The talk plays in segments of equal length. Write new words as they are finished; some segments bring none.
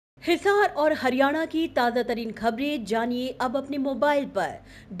हिसार और हरियाणा की ताज़ा तरीन खबरें जानिए अब अपने मोबाइल पर।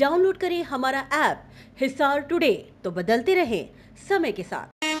 डाउनलोड करें हमारा ऐप हिसार टुडे तो बदलते रहें समय के साथ।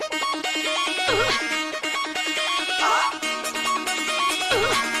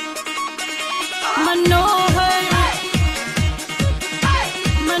 मनोहर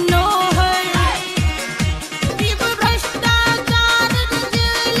मनोहर भ्रष्टाचार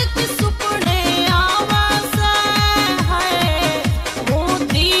जेल के सुपने आवास है,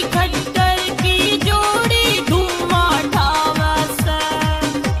 मोदी खट्टर की जोड़ी धुआं ठावस।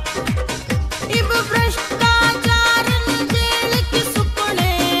 इब भ्रष्टाचार जेल के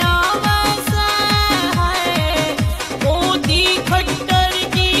सुपने आवास है, मोदी खट्टर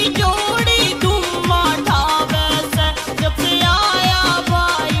की जोड़ी धुआं ठावस। जब से आया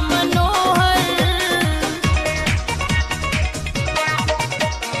भाई मनोहर।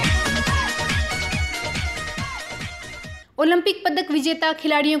 ओलंपिक पदक विजेता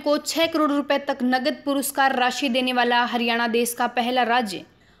खिलाड़ियों को 6 करोड़ रुपए तक नगद पुरस्कार राशि देने वाला हरियाणा देश का पहला राज्य।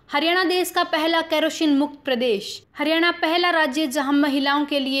 हरियाणा देश का पहला केरोसिन मुक्त प्रदेश। हरियाणा पहला राज्य जहां महिलाओं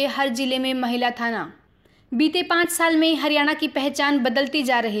के लिए हर जिले में महिला थाना। बीते 5 साल में हरियाणा की पहचान बदलती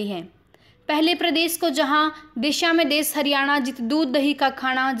जा रही है। पहले प्रदेश को जहां देशा में देश हरियाणा जित दूध दही का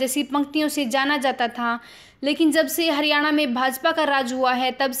खाना जैसी पंक्तियों से जाना जाता था, लेकिन जब से हरियाणा में भाजपा का राज हुआ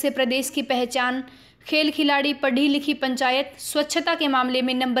है तब से प्रदेश की पहचान खेल खिलाड़ी, पढ़ी लिखी पंचायत, स्वच्छता के मामले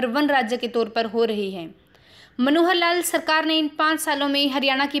में नंबर 1 राज्य के तौर पर हो रही है। मनोहर लाल सरकार ने इन 5 सालों में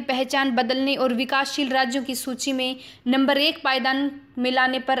हरियाणा की पहचान बदलने और विकासशील राज्यों की सूची में नंबर 1 पायदान में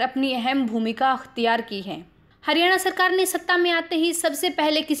लाने पर अपनी अहम भूमिका अख्तियार की है। हरियाणा सरकार ने सत्ता में आते ही सबसे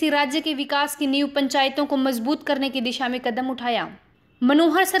पहले किसी राज्य के विकास की नींव पंचायतों को मजबूत करने की दिशा में कदम उठाया।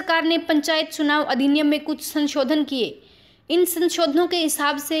 मनोहर सरकार ने पंचायत चुनाव अधिनियम में कुछ संशोधन किए। इन संशोधनों के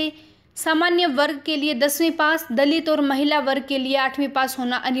हिसाब से सामान्य वर्ग के लिए 10वीं पास, दलित और महिला वर्ग के लिए 8वीं पास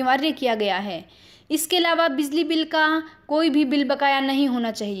होना अनिवार्य किया गया है। इसके अलावा बिजली बिल का कोई भी बिल बकाया नहीं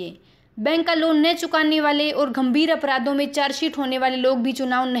होना चाहिए। बैंक का लोन न चुकाने वाले और गंभीर अपराधों में चार्जशीट होने वाले लोग भी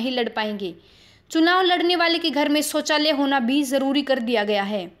चुनाव नहीं लड़ पाएंगे। चुनाव लड़ने वाले के घर में शौचालय होना भी जरूरी कर दिया गया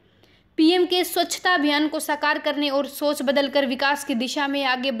है। पीएम के स्वच्छता अभियान को साकार करने और सोच बदलकर विकास की दिशा में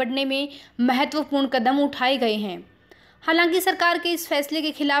आगे बढ़ने में महत्वपूर्ण कदम उठाए गए हैं। हालांकि सरकार के इस फैसले के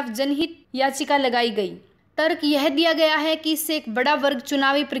खिलाफ जनहित याचिका लगाई गई। तर्क यह दिया गया है कि इससे एक बड़ा वर्ग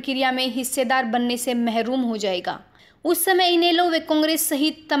चुनावी प्रक्रिया में हिस्सेदार बनने से महरूम हो जाएगा। उस समय इनेलो व कांग्रेस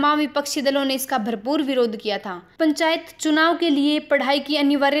सहित तमाम विपक्षी दलों ने इसका भरपूर विरोध किया था। पंचायत चुनाव के लिए पढ़ाई की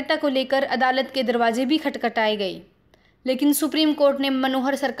अनिवार्यता को लेकर अदालत के दरवाजे भी खटखटाए गए, लेकिन सुप्रीम कोर्ट ने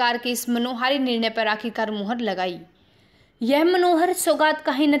मनोहर सरकार के इस मनोहारी निर्णय पर आखिरकार मुहर लगाई। यह मनोहर सौगात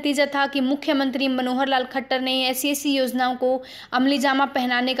का ही नतीजा था कि मुख्यमंत्री मनोहर लाल खट्टर ने ऐसी योजनाओं को अमली जामा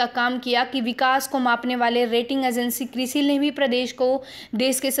पहनाने का काम किया कि विकास को मापने वाले रेटिंग एजेंसी क्रिसिल ने भी प्रदेश को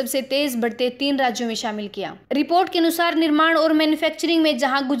देश के सबसे तेज बढ़ते 3 राज्यों में शामिल किया। रिपोर्ट के अनुसार निर्माण और मैन्युफैक्चरिंग में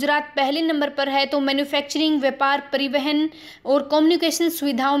जहां गुजरात पहले नंबर पर है, तो मैन्युफैक्चरिंग, व्यापार, परिवहन और कम्युनिकेशन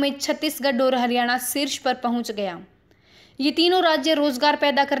सुविधाओं में छत्तीसगढ़ और हरियाणा शीर्ष पर पहुंच गया। ये तीनों राज्य रोजगार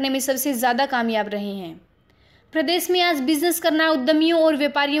पैदा करने में सबसे ज्यादा कामयाब रहे हैं। प्रदेश में आज बिजनेस करना उद्यमियों और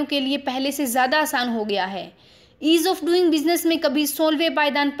व्यापारियों के लिए पहले से ज़्यादा आसान हो गया है। ईज ऑफ डूइंग बिजनेस में कभी 16वें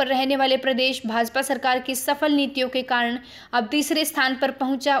पायदान पर रहने वाले प्रदेश भाजपा सरकार की सफल नीतियों के कारण अब तीसरे स्थान पर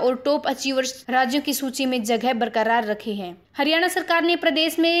पहुंचा और टॉप अचीवर्स राज्यों की सूची में जगह बरकरार रखी है। हरियाणा सरकार ने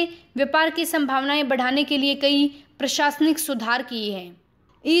प्रदेश में व्यापार की संभावनाएं बढ़ाने के लिए कई प्रशासनिक सुधार किए हैं।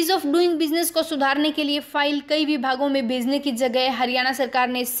 ईज ऑफ डूइंग बिजनेस को सुधारने के लिए फाइल कई विभागों में भेजने की जगह हरियाणा सरकार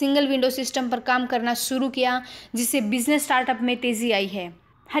ने सिंगल विंडो सिस्टम पर काम करना शुरू किया, जिससे बिजनेस स्टार्टअप में तेजी आई है।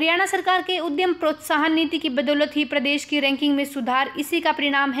 हरियाणा सरकार के उद्यम प्रोत्साहन नीति की बदौलत ही प्रदेश की रैंकिंग में सुधार। इसी का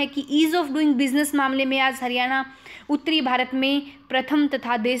परिणाम है कि ईज ऑफ डूइंग बिजनेस मामले में आज हरियाणा उत्तरी भारत में प्रथम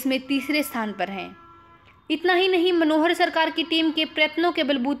तथा देश में तीसरे स्थान पर है। इतना ही नहीं, मनोहर सरकार की टीम के प्रयत्नों के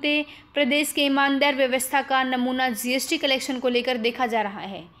बलबूते प्रदेश के ईमानदार व्यवस्था का नमूना जीएसटी कलेक्शन को लेकर देखा जा रहा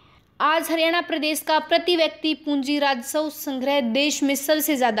है। आज हरियाणा प्रदेश का प्रति व्यक्ति पूंजी राजस्व संग्रह देश में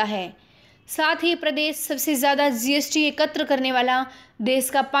सबसे ज़्यादा है। साथ ही प्रदेश सबसे ज़्यादा जीएसटी एकत्र करने वाला देश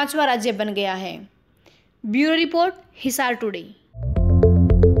का 5वां राज्य बन गया है। Bureau report, Hisar today.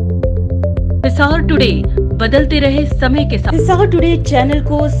 Hisar today, बदलते रहे समय के साथ। हिसार टुडे चैनल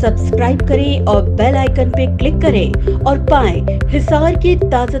को सब्सक्राइब करें और बेल आइकन पे क्लिक करें और पाएं हिसार की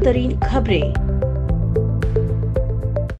ताज़ा तरीन खबरें।